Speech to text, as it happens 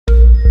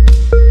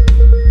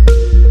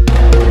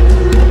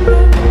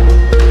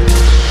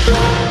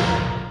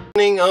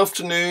Morning,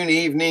 afternoon,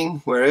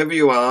 evening, wherever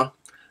you are,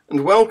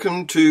 and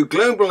welcome to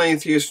Global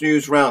Atheist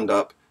News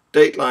Roundup,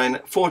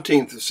 dateline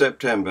 14th of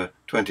September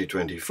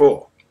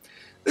 2024.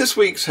 This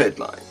week's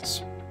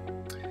headlines.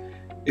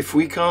 If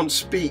we can't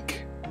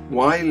speak,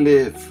 why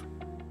live?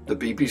 The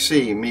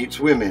BBC meets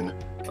women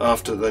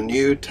after the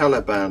new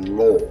Taliban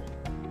law.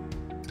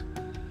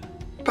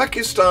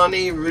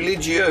 Pakistani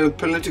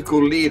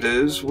religio-political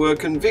leaders were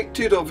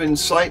convicted of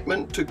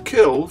incitement to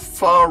kill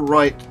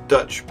far-right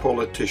Dutch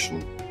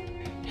politician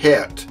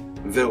Geert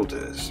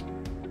Wilders.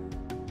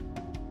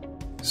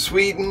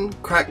 Sweden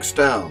cracks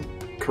down.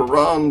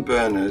 Quran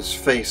burners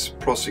face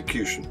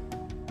prosecution.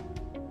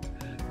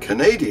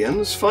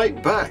 Canadians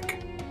fight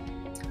back.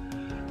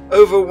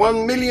 Over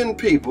 1 million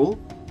people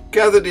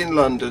gathered in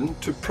London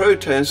to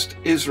protest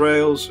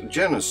Israel's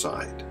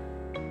genocide.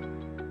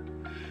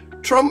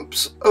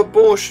 Trump's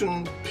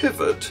abortion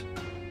pivot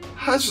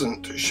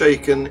hasn't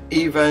shaken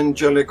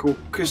evangelical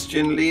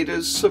Christian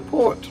leaders'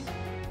 support.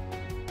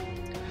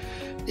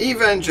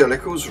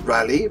 Evangelicals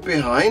rally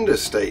behind a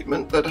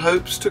statement that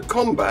hopes to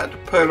combat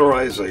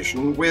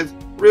polarization with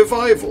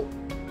revival.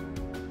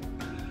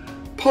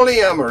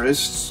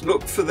 Polyamorists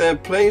look for their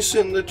place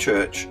in the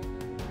church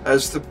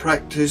as the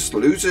practice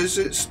loses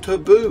its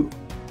taboo.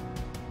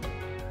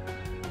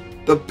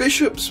 The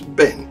bishop's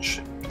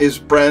bench is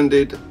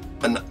branded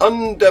an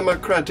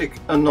undemocratic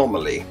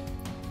anomaly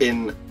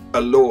in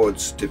a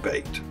Lord's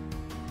debate.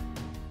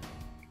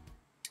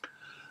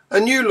 A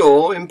new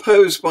law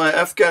imposed by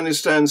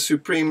Afghanistan's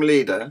supreme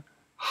leader,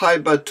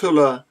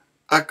 Hibatullah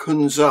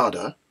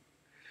Akhundzada,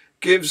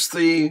 gives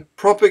the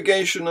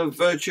Propagation of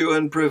Virtue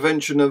and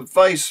Prevention of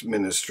Vice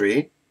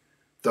Ministry,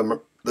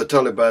 the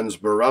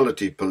Taliban's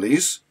morality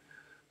police,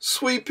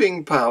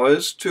 sweeping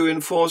powers to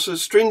enforce a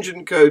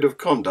stringent code of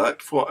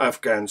conduct for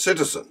Afghan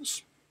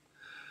citizens.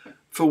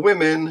 For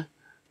women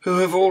who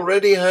have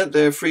already had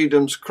their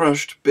freedoms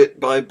crushed bit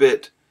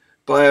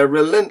by a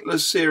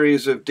relentless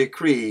series of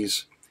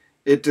decrees,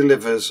 it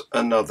delivers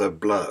another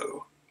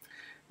blow.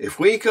 If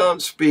we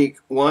can't speak,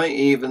 why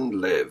even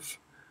live?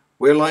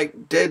 We're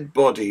like dead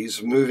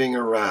bodies moving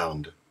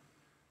around.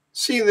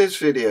 See this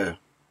video.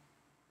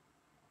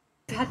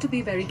 I had to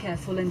be very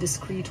careful and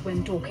discreet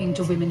when talking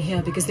to women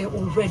here because they're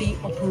already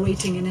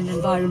operating in an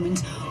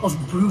environment of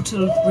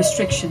brutal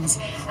restrictions.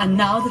 And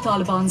now the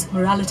Taliban's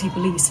morality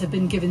police have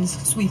been given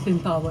sweeping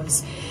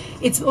powers.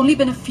 It's only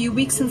been a few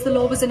weeks since the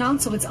law was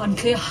announced, so it's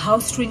unclear how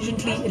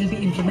stringently it'll be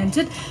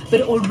implemented.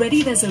 But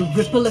already there's a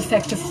ripple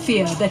effect of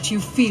fear that you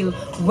feel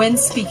when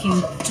speaking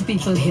to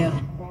people here.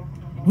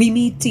 We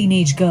meet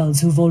teenage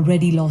girls who've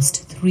already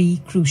lost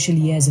 3 crucial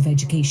years of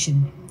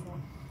education.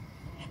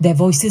 Their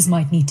voices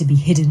might need to be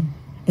hidden,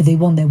 but they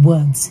want their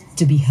words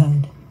to be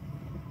heard.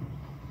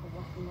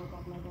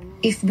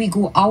 If we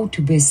go out,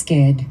 we're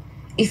scared.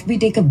 If we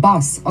take a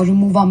bus or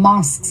remove our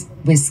masks,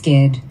 we're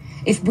scared.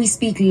 If we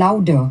speak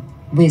louder,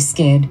 we're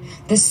scared.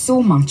 There's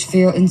so much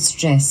fear and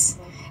stress.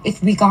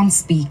 If we can't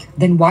speak,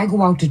 then why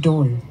go out at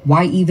all?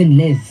 Why even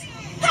live?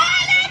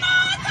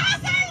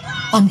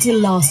 Until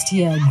last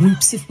year,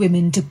 groups of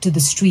women took to the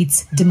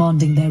streets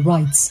demanding their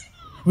rights,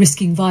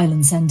 risking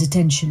violence and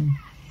detention.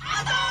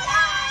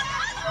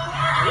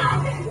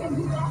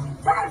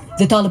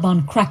 The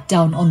Taliban cracked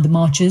down on the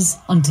marches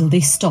until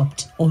they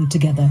stopped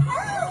altogether.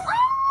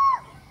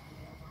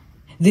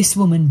 This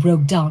woman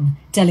broke down,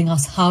 telling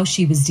us how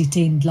she was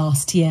detained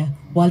last year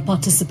while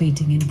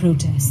participating in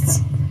protests.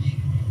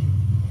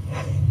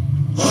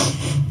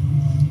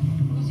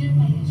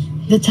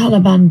 The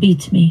Taliban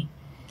beat me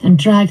and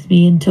dragged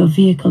me into a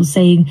vehicle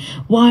saying,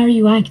 "Why are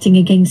you acting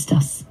against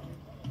us?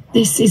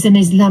 This is an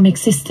Islamic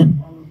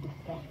system."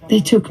 They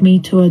took me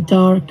to a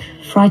dark,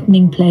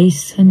 frightening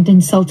place and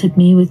insulted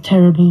me with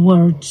terrible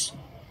words.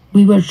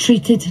 We were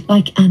treated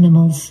like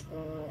animals.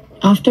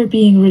 After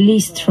being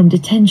released from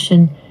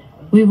detention,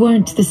 we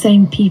weren't the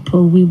same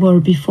people we were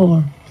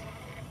before.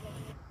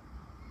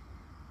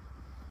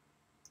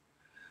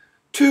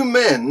 2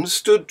 men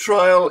stood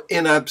trial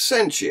in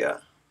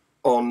absentia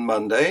on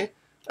Monday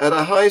at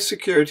a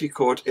high-security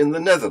court in the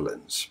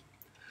Netherlands.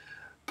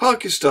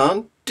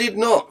 Pakistan did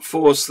not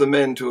force the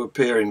men to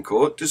appear in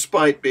court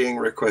despite being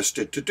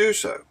requested to do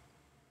so.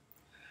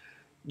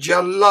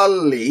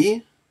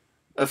 Jalali,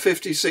 a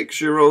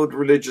 56-year-old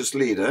religious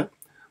leader,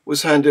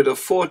 was handed a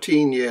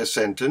 14-year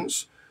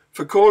sentence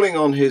for calling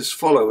on his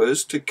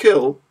followers to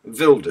kill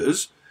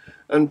Wilders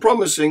and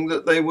promising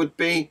that they would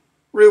be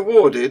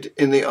rewarded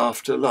in the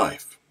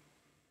afterlife.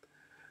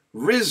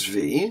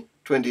 Rizvi,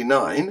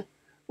 29,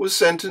 was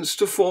sentenced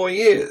to 4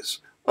 years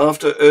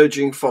after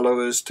urging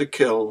followers to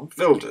kill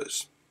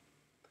Wilders.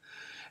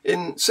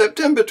 In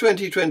September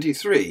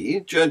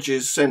 2023,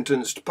 judges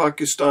sentenced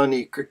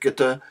Pakistani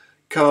cricketer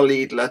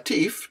Khalid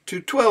Latif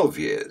to 12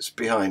 years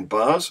behind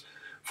bars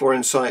for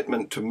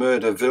incitement to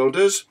murder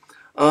Wilders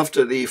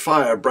after the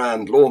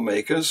firebrand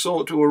lawmaker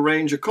sought to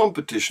arrange a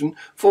competition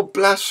for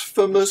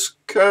blasphemous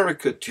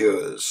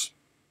caricatures.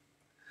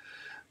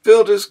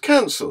 Wilders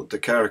cancelled the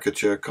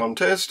caricature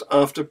contest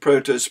after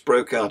protests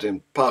broke out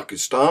in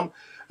Pakistan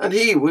and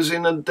he was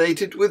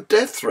inundated with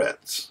death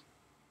threats.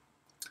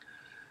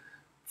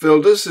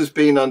 Wilders has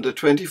been under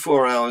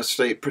 24-hour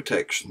state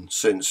protection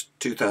since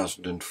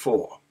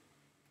 2004.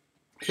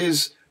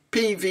 His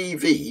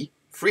PVV,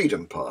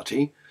 Freedom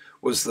Party,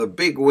 was the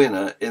big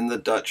winner in the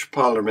Dutch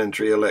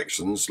parliamentary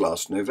elections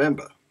last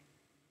November.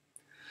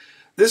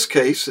 This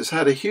case has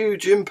had a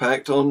huge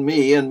impact on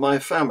me and my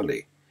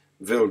family,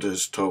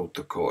 Wilders told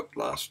the court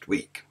last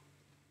week.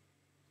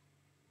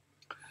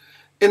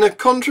 In a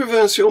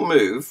controversial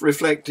move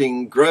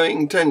reflecting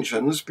growing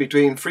tensions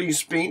between free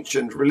speech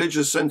and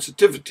religious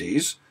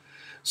sensitivities,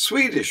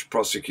 Swedish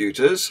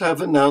prosecutors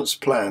have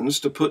announced plans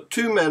to put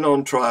 2 men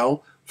on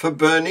trial for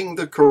burning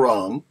the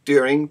Quran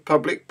during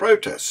public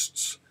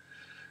protests.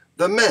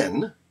 The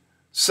men,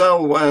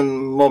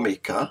 Salwan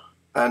Momika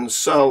and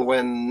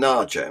Salwan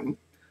Najem,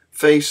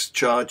 face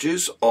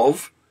charges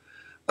of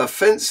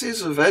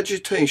offences of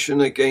agitation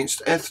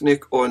against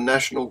ethnic or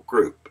national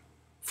group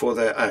for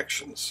their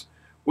actions,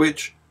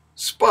 which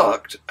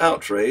sparked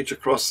outrage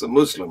across the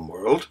Muslim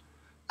world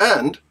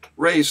and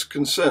raised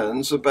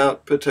concerns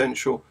about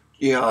potential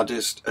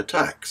jihadist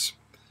attacks.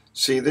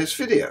 See this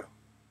video.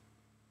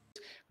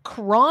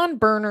 Quran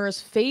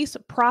burners face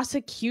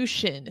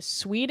prosecution.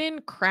 Sweden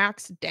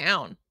cracks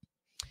down.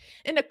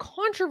 In a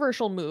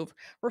controversial move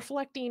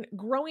reflecting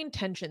growing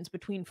tensions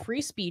between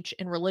free speech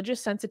and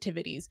religious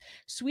sensitivities,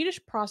 Swedish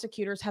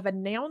prosecutors have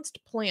announced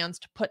plans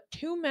to put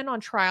 2 men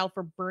on trial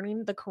for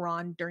burning the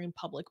Quran during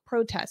public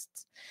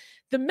protests.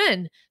 The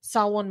men,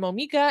 Salwan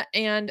Momika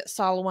and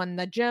Salwan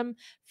Najem,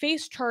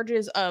 face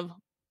charges of,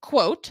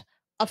 quote,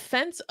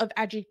 offense of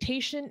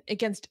agitation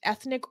against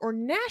ethnic or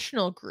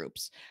national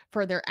groups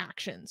for their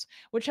actions,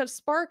 which have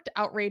sparked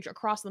outrage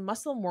across the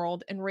Muslim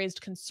world and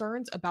raised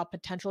concerns about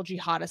potential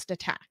jihadist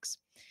attacks.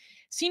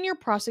 Senior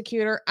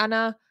prosecutor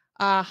Anna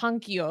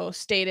Hankio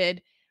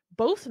stated,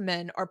 both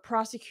men are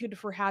prosecuted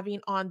for having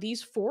on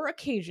these 4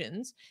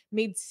 occasions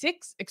made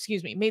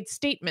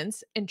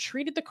statements and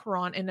treated the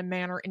Quran in a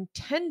manner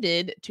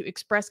intended to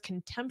express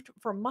contempt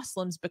for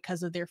Muslims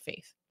because of their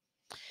faith.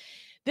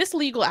 This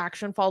legal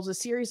action follows a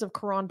series of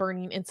Quran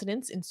burning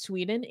incidents in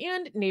Sweden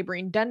and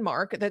neighboring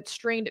Denmark that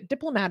strained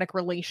diplomatic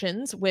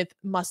relations with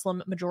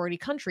Muslim-majority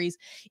countries,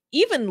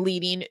 even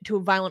leading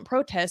to violent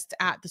protests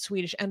at the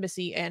Swedish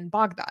embassy in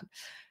Baghdad,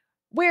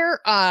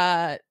 where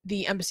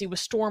the embassy was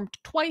stormed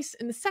twice,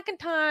 and the second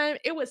time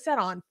it was set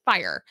on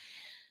fire.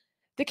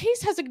 The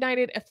case has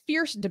ignited a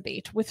fierce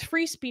debate, with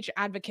free speech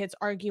advocates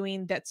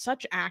arguing that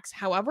such acts,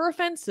 however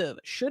offensive,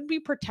 should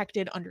be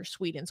protected under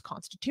Sweden's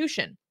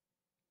constitution.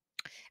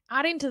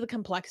 Adding to the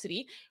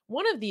complexity,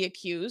 one of the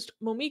accused,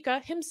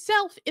 Momika,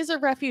 himself is a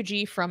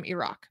refugee from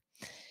Iraq.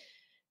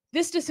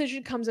 This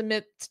decision comes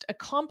amidst a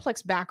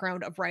complex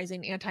background of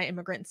rising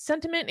anti-immigrant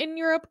sentiment in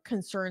Europe,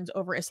 concerns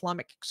over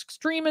Islamic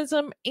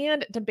extremism,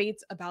 and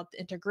debates about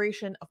the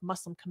integration of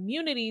Muslim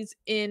communities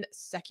in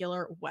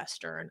secular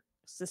Western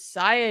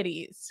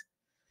societies.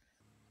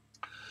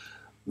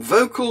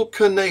 Vocal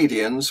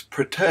Canadians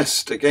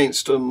protest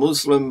against a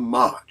Muslim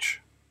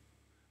march.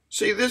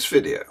 See this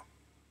video.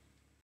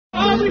 Go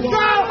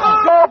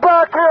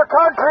back to your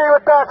country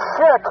with that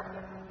shit.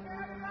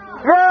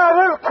 Yeah,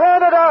 this is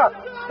Canada.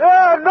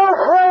 Yeah, no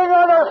praying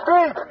on the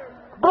streets.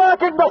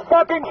 Blocking the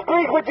fucking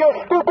street with your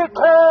stupid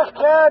terrorist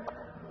chant.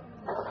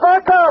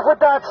 Fuck off with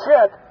that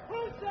shit.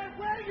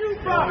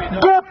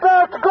 Go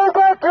back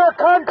to your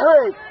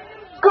country.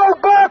 Go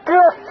back to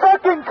your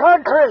fucking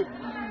country.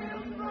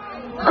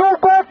 Go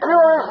back to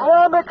your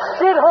Islamic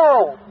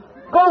shithole.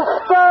 Go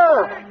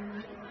starve.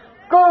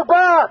 Go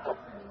back.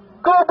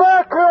 Go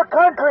back to your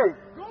country!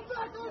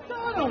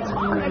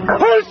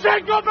 Who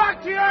said go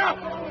back to Europe?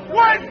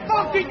 We're in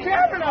fucking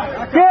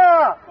Canada!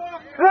 Yeah!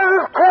 This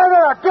is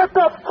Canada! Get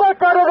the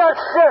fuck out of that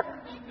shit!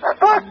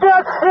 Fuck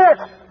that shit!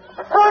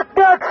 Fuck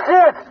that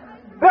shit!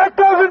 That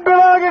doesn't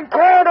belong in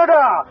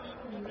Canada!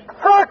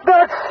 Fuck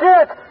that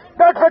shit!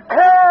 That's a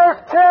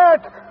terrorist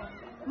chant!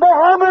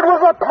 Muhammad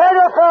was a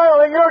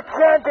pedophile and you're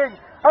chanting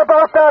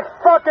about that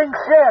fucking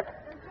shit!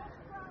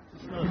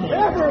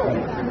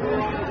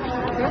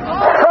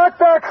 Fuck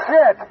that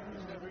shit!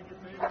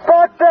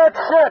 Fuck that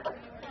shit!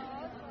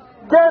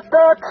 Get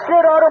that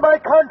shit out of my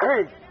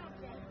country!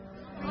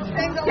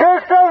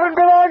 This doesn't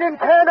belong in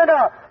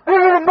Canada!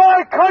 This is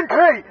my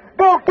country!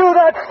 Don't do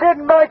that shit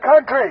in my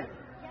country!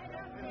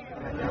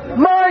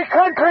 My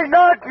country,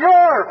 not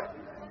yours!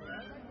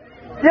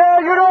 Yeah,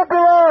 you don't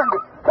belong!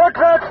 What's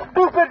that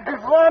stupid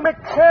Islamic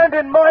chant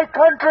in my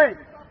country?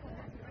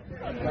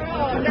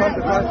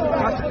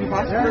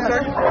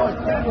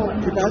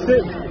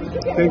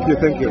 Thank you.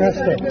 Press it. Thank you.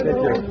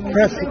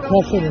 Press it.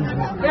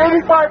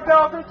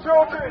 85,000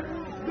 children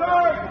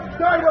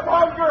died of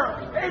hunger.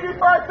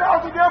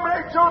 85,000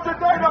 Yemeni children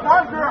died of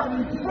hunger.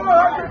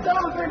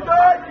 400,000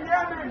 died in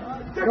Yemen.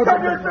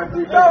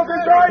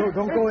 650,000 died in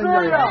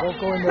Syria.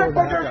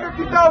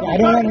 650,000 I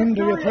don't want him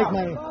to take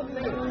my...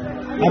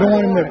 I don't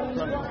want him to...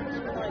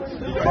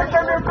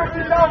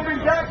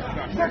 650,000 dead.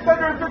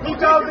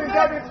 650,000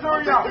 dead in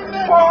Syria.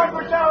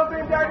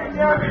 400,000 dead in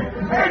Yemen.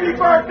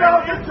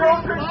 85,000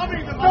 children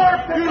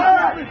starved to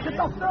death. Get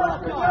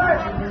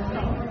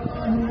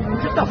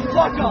the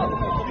fuck up.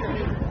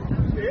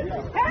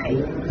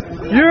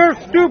 Your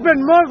stupid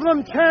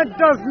Muslim chant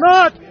does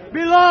not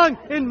belong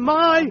in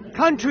my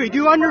country. Do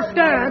you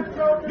understand?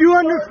 Do you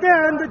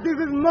understand that this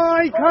is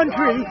my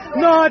country,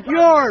 not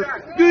yours?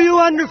 Do you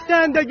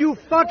understand that you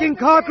fucking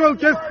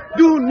cockroaches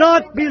do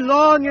not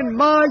belong in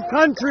my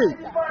country?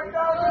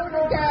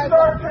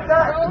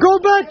 Go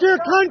back to your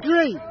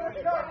country!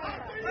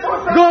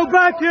 Go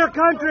back to your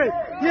country!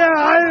 Yeah,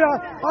 I'm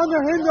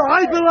a Hindu.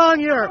 I belong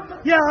here.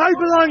 Yeah, I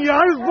belong here.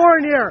 I was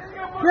born here.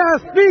 Yeah,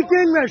 speak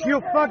English,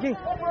 you fucking...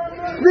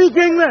 Speak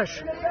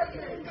English!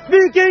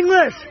 Speak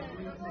English!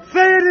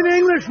 Say it in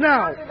English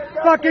now!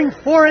 Fucking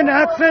foreign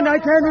accent, I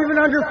can't even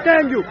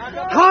understand you!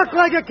 Talk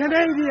like a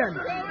Canadian!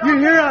 You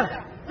hear us?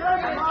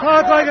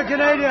 Talk like a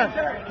Canadian!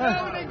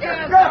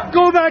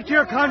 Go back to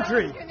your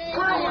country!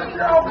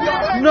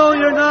 No,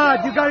 you're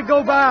not! You gotta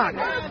go back!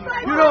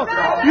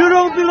 You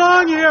don't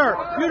belong here!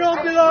 You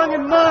don't belong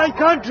in my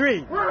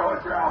country!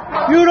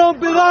 You don't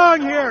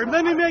belong here!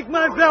 Let me make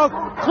myself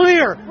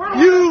clear!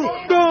 You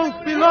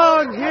don't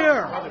belong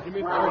here!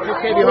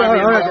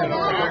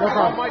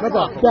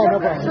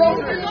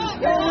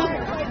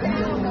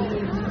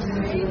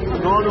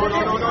 No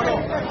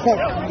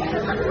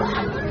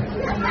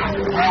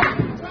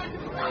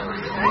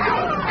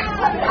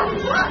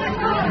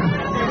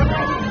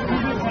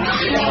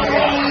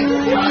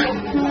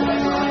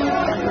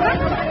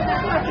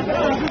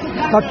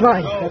That's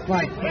fine. That's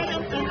fine.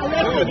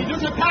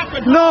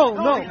 No,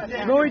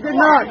 he did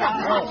not.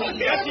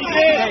 Yes, he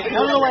did.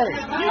 Out of the way.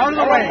 Out of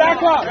the way.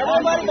 Back up.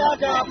 Everybody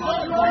back up.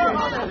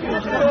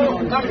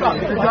 Back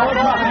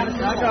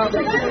up.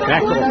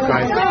 Back up,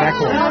 guys. Back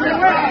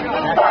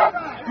up.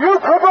 You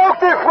provoked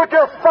this with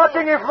your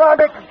fucking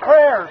Islamic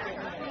prayers.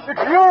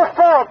 It's your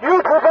fault.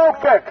 You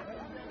provoked it.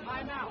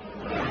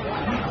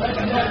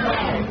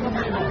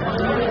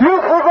 You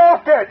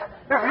provoked it.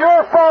 It's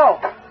your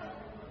fault.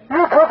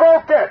 You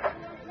provoked it.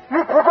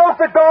 You provoked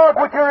the dog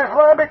with your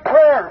Islamic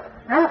prayers.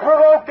 You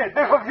provoked it.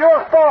 This was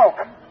your fault.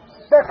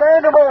 That's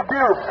animal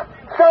abuse.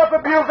 Stop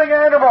abusing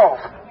animals.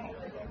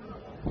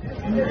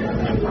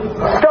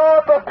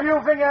 Stop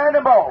abusing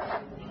animals.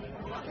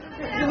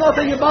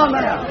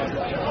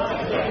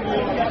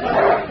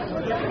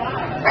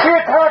 She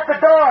attacked the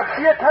dog.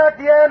 She attacked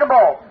the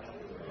animal.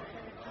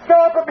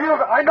 Stop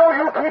abusing. I know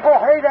you people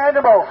hate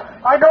animals.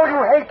 I know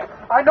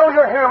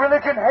your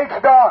religion hates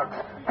dogs.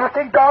 You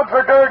think dogs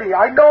are dirty.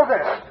 I know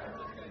this.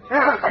 This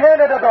is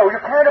Canada, though. You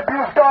can't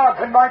abuse dogs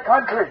in my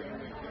country.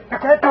 You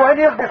can't do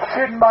any of this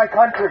shit in my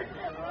country.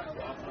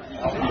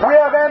 We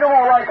have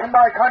animal rights in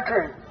my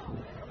country.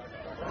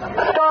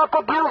 Stop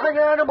abusing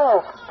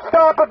animals.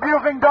 Stop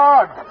abusing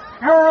dogs.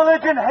 Your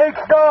religion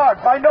hates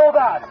dogs. I know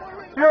that.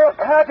 You're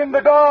attacking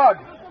the dog.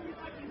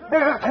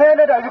 This is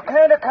Canada. You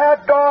can't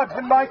attack dogs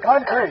in my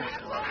country.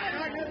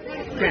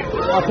 Okay,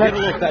 I'll take a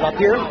look at that up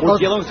here. We're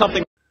dealing with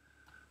something.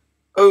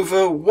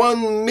 Over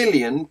 1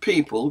 million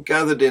people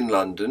gathered in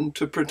London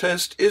to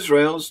protest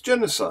Israel's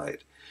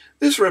genocide.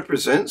 This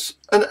represents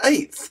an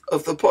eighth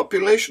of the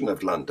population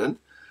of London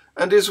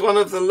and is one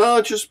of the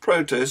largest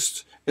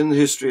protests in the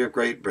history of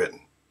Great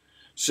Britain.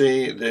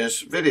 See this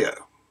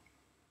video.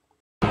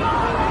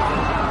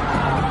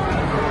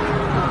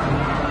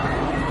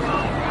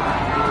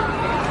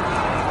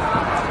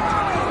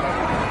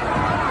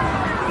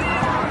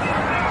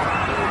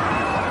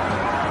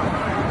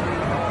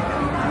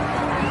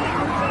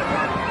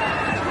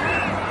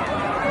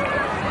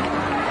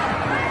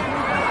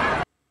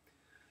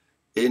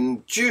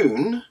 In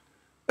June,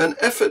 an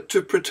effort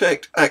to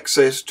protect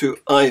access to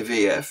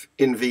IVF,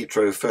 in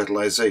vitro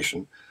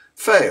fertilization,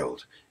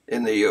 failed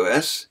in the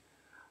US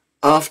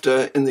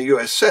in the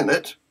US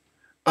Senate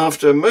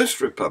after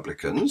most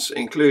Republicans,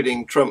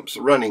 including Trump's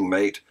running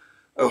mate,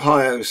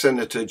 Ohio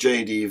Senator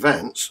J.D.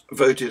 Vance,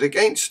 voted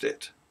against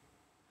it.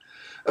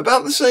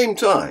 About the same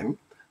time,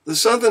 the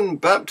Southern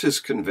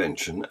Baptist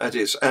Convention at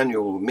its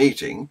annual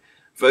meeting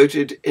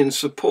voted in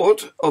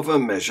support of a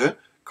measure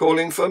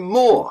calling for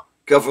more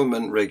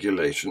government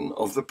regulation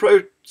of the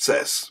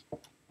process.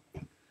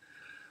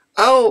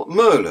 Al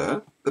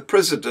Mohler, the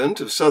president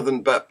of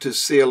Southern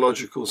Baptist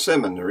Theological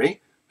Seminary,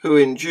 who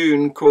in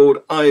June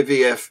called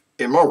IVF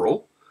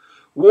immoral,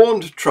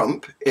 warned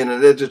Trump in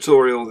an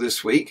editorial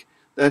this week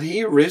that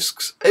he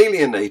risks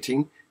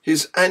alienating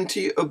his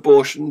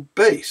anti-abortion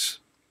base.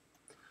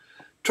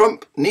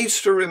 Trump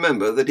needs to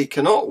remember that he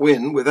cannot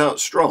win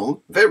without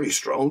strong, very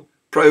strong,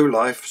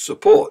 pro-life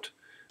support,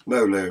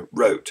 Mohler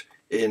wrote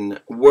in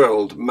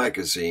World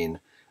Magazine,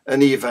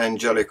 an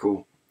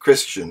evangelical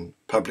Christian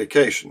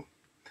publication.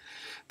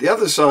 The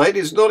other side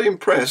is not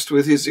impressed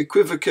with his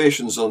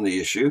equivocations on the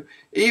issue,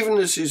 even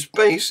as his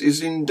base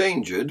is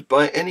endangered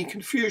by any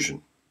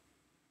confusion.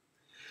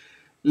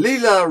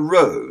 Leela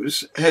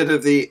Rose, head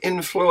of the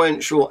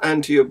influential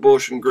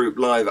anti-abortion group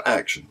Live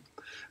Action,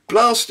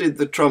 blasted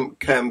the Trump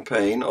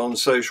campaign on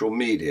social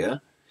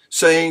media,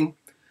 saying,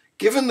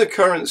 "Given the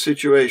current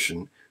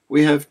situation,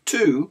 we have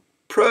two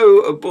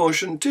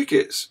pro-abortion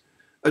tickets.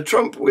 A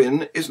Trump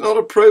win is not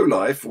a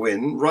pro-life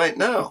win right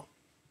now."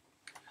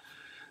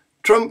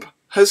 Trump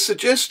has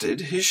suggested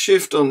his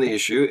shift on the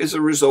issue is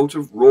a result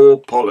of raw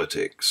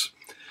politics.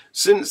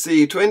 Since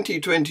the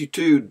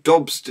 2022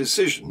 Dobbs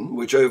decision,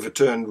 which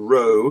overturned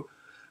Roe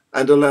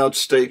and allowed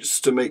states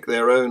to make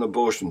their own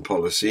abortion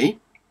policy,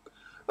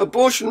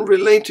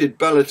 abortion-related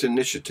ballot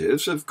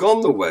initiatives have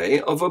gone the way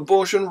of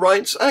abortion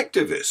rights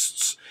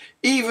activists,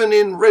 even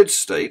in red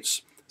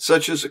states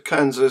such as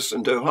Kansas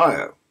and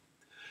Ohio.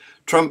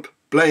 Trump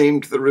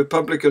blamed the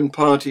Republican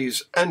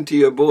Party's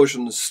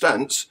anti-abortion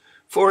stance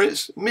for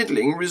its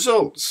middling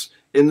results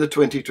in the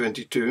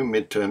 2022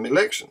 midterm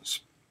elections.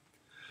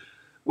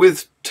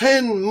 With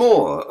 10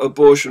 more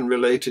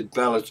abortion-related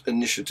ballot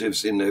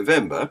initiatives in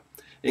November,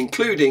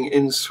 including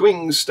in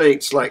swing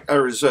states like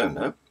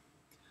Arizona,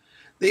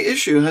 the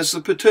issue has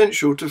the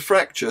potential to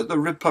fracture the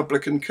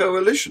Republican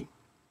coalition.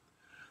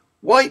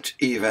 White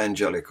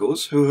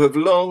evangelicals, who have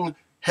long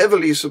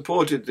heavily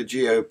supported the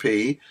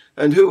GOP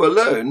and who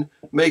alone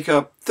make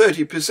up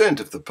 30%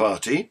 of the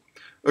party,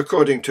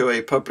 according to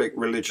a Public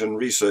Religion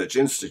Research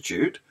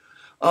Institute,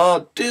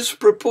 are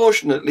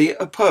disproportionately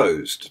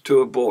opposed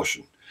to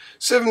abortion.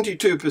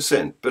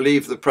 72%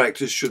 believe the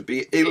practice should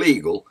be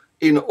illegal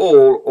in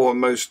all or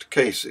most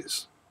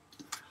cases.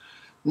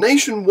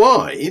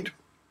 Nationwide,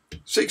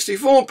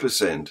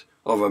 64%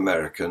 of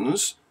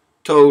Americans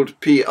told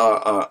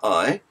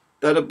PRRI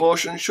that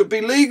abortion should be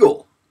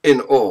legal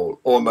in all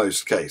or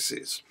most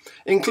cases,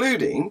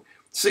 including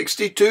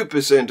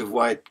 62% of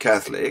white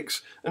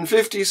Catholics and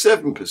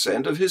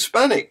 57% of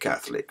Hispanic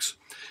Catholics,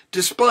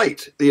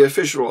 despite the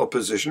official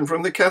opposition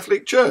from the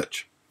Catholic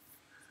Church.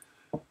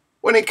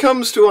 When it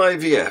comes to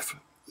IVF,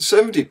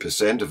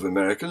 70% of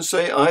Americans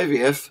say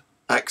IVF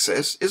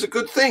access is a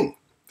good thing,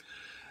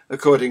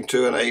 according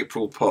to an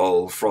April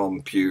poll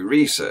from Pew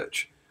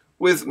Research,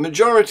 with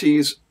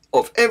majorities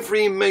of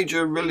every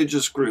major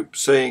religious group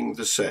saying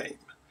the same,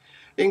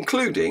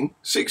 including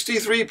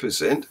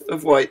 63%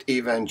 of white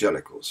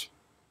evangelicals.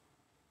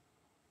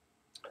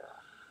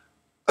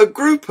 A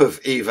group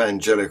of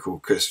evangelical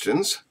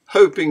Christians,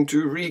 hoping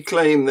to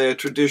reclaim their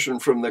tradition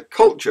from the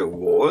culture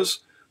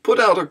wars, put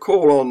out a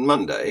call on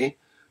Monday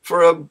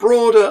for a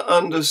broader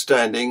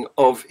understanding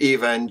of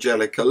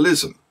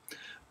evangelicalism,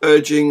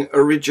 urging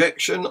a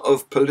rejection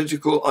of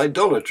political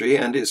idolatry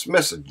and its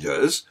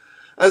messengers,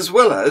 as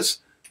well as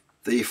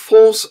the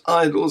false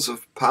idols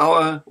of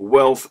power,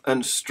 wealth,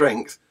 and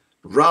strength,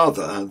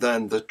 rather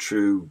than the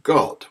true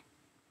God.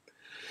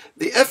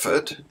 The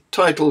effort,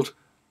 titled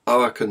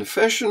Our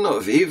Confession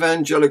of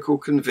Evangelical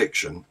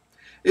Conviction,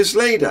 is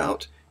laid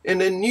out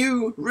in a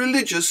new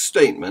religious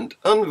statement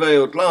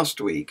unveiled last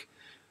week,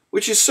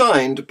 which is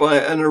signed by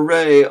an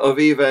array of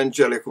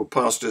evangelical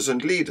pastors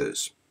and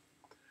leaders.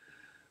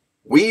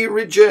 We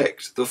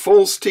reject the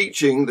false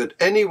teaching that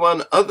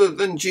anyone other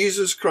than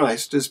Jesus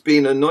Christ has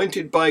been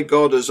anointed by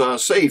God as our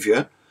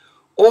Saviour,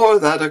 or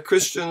that a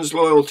Christian's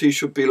loyalty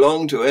should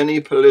belong to any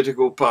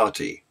political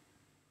party,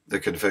 the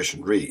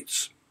confession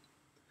reads.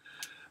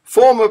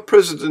 Former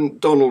President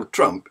Donald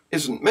Trump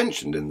isn't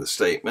mentioned in the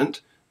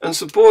statement, and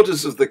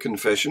supporters of the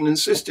confession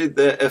insisted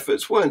their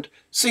efforts weren't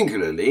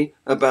singularly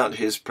about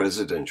his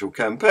presidential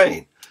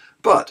campaign,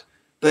 but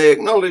they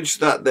acknowledged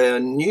that their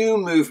new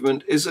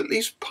movement is at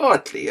least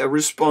partly a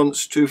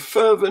response to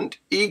fervent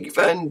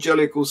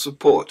evangelical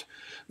support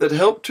that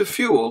helped to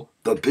fuel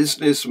the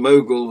business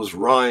mogul's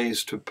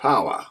rise to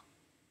power.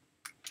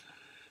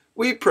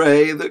 We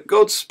pray that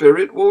God's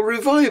Spirit will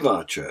revive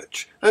our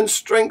church and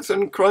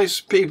strengthen Christ's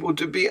people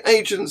to be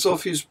agents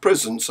of his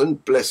presence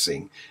and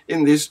blessing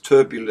in this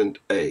turbulent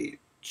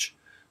age,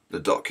 the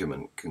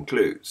document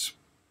concludes.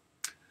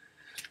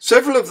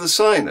 Several of the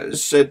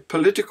signers said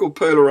political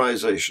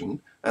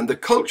polarization and the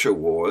culture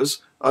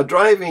wars are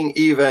driving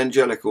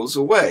evangelicals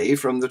away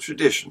from the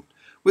tradition,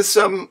 with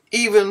some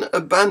even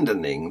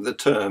abandoning the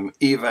term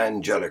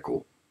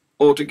evangelical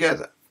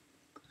altogether.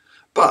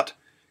 But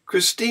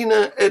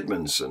Christina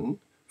Edmondson,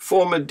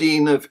 former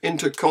Dean of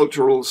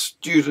Intercultural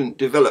Student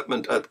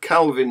Development at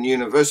Calvin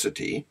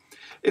University,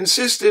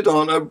 insisted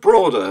on a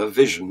broader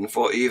vision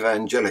for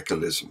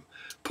evangelicalism,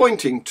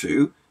 pointing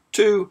to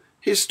two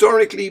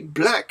historically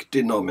black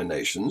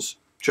denominations,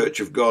 Church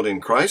of God in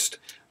Christ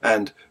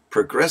and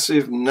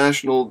Progressive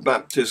National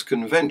Baptist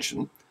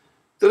Convention,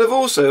 that have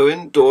also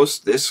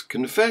endorsed this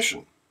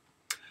confession.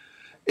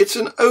 It's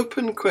an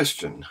open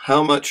question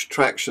how much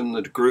traction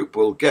the group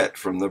will get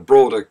from the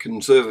broader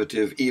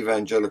conservative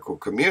evangelical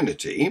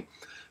community,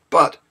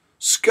 but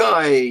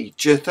Sky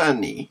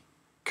Jethani,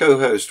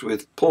 co-host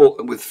with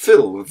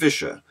Phil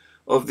Vischer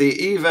of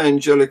the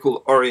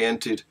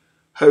evangelical-oriented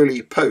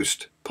Holy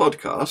Post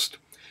podcast,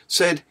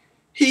 said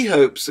he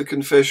hopes the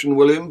confession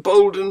will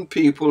embolden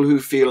people who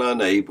feel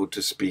unable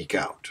to speak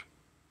out.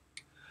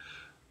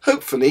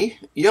 Hopefully,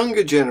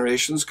 younger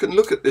generations can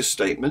look at this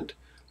statement,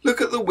 look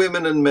at the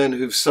women and men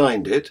who've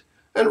signed it,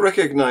 and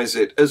recognize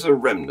it as a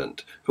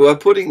remnant who are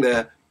putting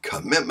their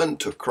commitment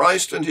to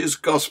Christ and his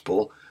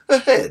gospel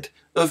ahead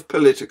of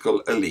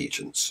political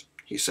allegiance,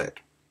 he said.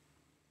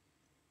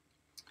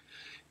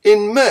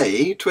 In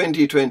May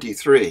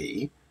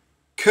 2023,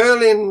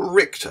 Curlin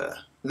Richter,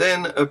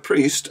 then a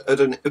priest at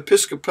an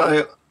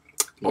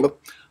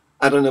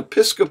at an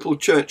Episcopal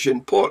church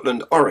in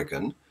Portland,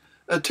 Oregon,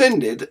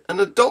 attended an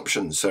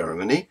adoption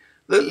ceremony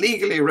that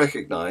legally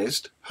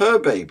recognized her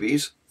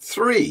baby's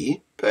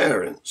 3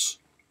 parents.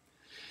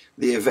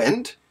 The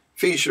event,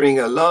 featuring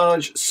a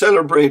large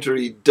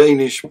celebratory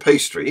Danish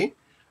pastry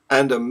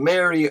and a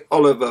Mary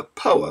Oliver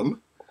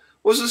poem,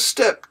 was a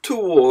step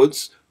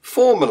towards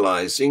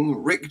formalizing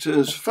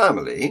Richter's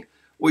family,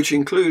 which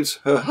includes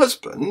her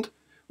husband,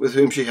 with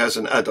whom she has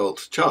an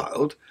adult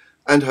child,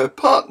 and her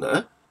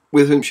partner,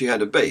 with whom she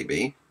had a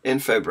baby in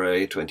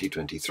February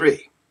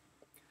 2023.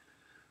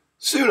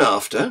 Soon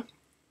after,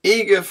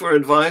 eager for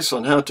advice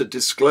on how to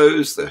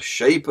disclose the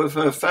shape of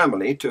her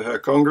family to her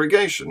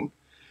congregation,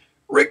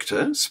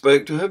 Richter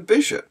spoke to her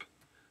bishop.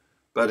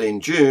 But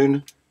in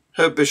June,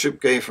 her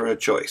bishop gave her a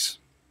choice: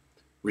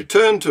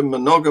 return to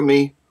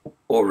monogamy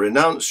or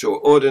renounce your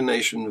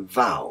ordination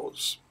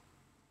vows.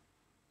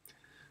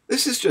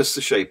 "This is just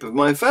the shape of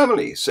my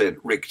family," said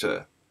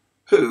Richter,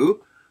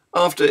 who,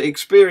 after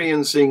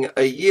experiencing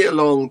a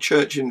year-long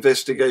church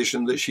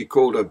investigation that she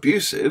called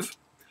abusive,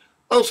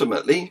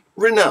 ultimately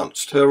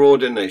renounced her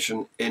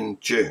ordination in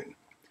June.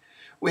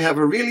 "We have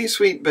a really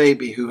sweet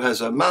baby who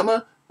has a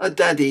mama, a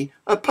daddy,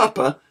 a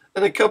papa,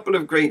 and a couple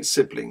of great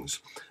siblings,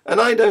 and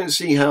I don't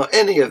see how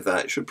any of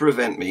that should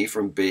prevent me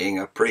from being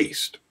a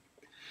priest."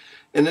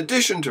 In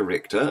addition to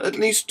Richter, at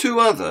least 2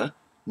 other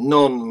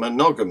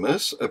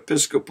non-monogamous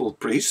Episcopal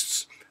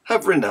priests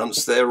have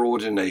renounced their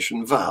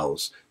ordination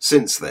vows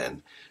since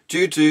then,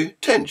 due to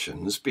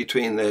tensions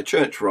between their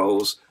church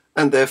roles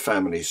and their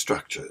family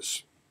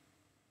structures.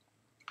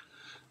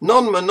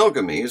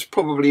 "Non-monogamy is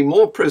probably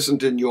more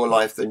present in your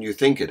life than you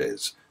think it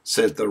is,"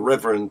 said the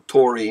Reverend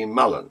Tori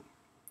Mullen.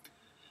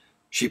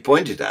 She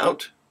pointed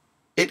out,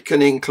 it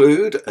can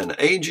include an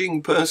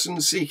aging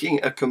person seeking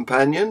a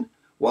companion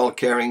while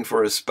caring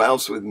for a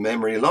spouse with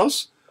memory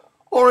loss,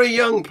 or a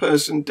young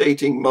person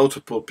dating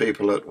multiple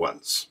people at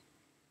once.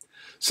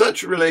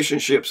 "Such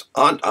relationships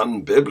aren't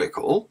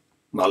unbiblical,"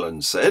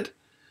 Mullen said,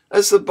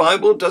 "as the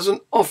Bible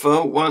doesn't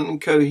offer one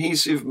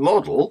cohesive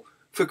model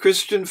for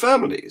Christian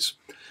families.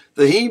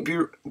 The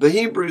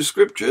Hebrew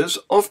scriptures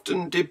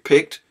often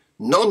depict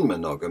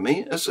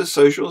non-monogamy as a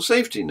social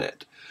safety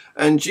net,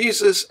 and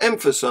Jesus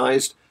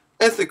emphasized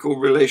ethical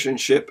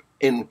relationship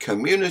in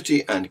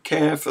community and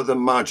care for the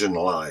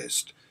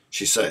marginalized,"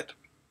 she said.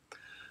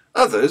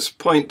 Others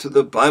point to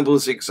the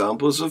Bible's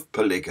examples of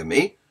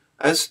polygamy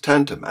as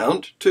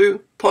tantamount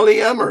to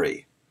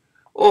polyamory,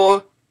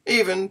 or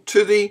even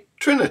to the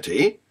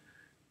Trinity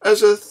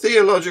as a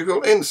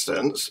theological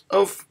instance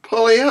of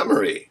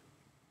polyamory.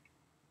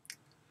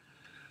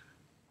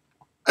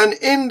 "An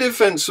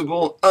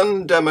indefensible,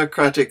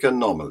 undemocratic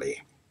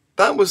anomaly."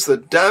 That was the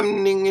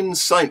damning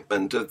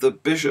incitement of the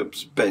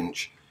bishop's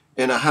bench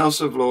in a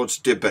House of Lords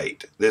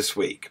debate this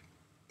week.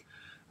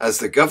 As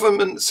the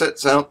government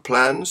sets out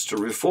plans to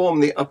reform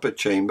the upper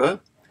chamber,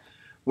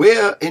 we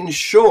are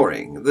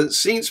ensuring that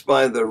seats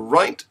by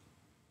right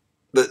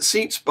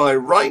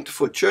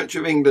for Church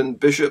of England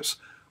bishops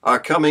are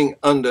coming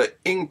under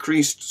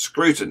increased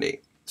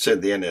scrutiny,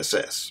 said the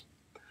NSS.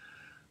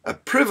 A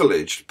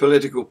privileged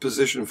political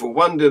position for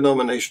one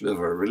denomination of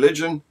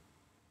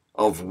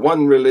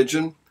one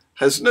religion,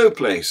 has no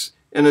place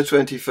in a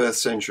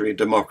 21st century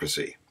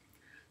democracy.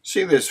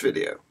 See this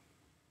video.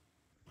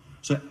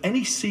 So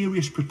any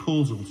serious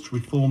proposals to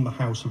reform the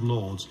House of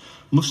Lords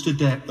must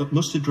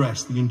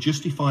address the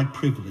unjustified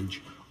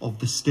privilege of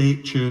the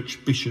state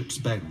church bishop's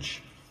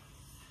bench.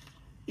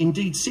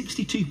 Indeed,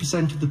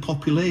 62% of the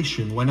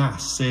population, when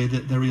asked, say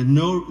that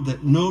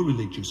no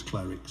religious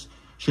clerics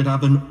should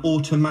have an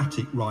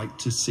automatic right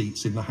to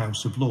seats in the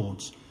House of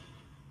Lords.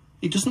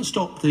 It doesn't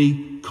stop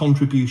the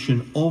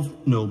contribution of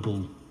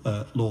noble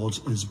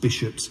lords as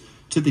bishops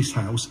to this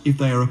House if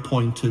they are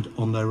appointed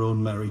on their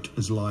own merit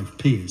as live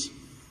peers.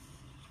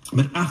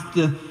 But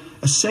after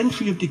a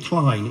century of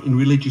decline in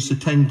religious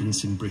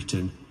attendance in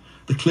Britain,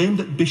 the claim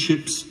that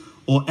bishops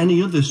or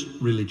any other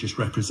religious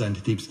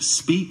representatives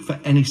speak for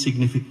any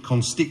significant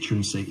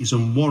constituency is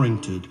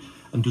unwarranted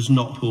and does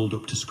not hold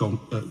up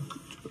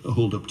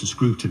to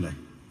scrutiny.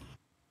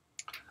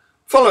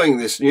 Following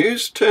this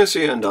news,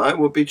 Tercia and I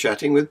will be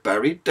chatting with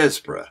Barry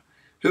Desborough,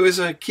 who is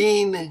a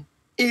keen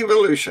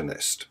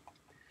evolutionist.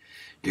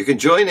 You can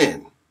join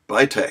in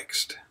by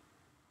text.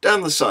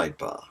 Down the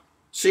sidebar.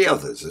 See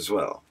others as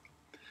well.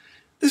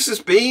 This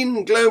has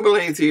been Global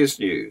Atheist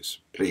News.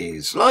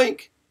 Please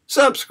like,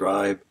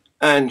 subscribe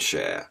and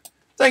share.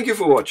 Thank you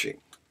for watching.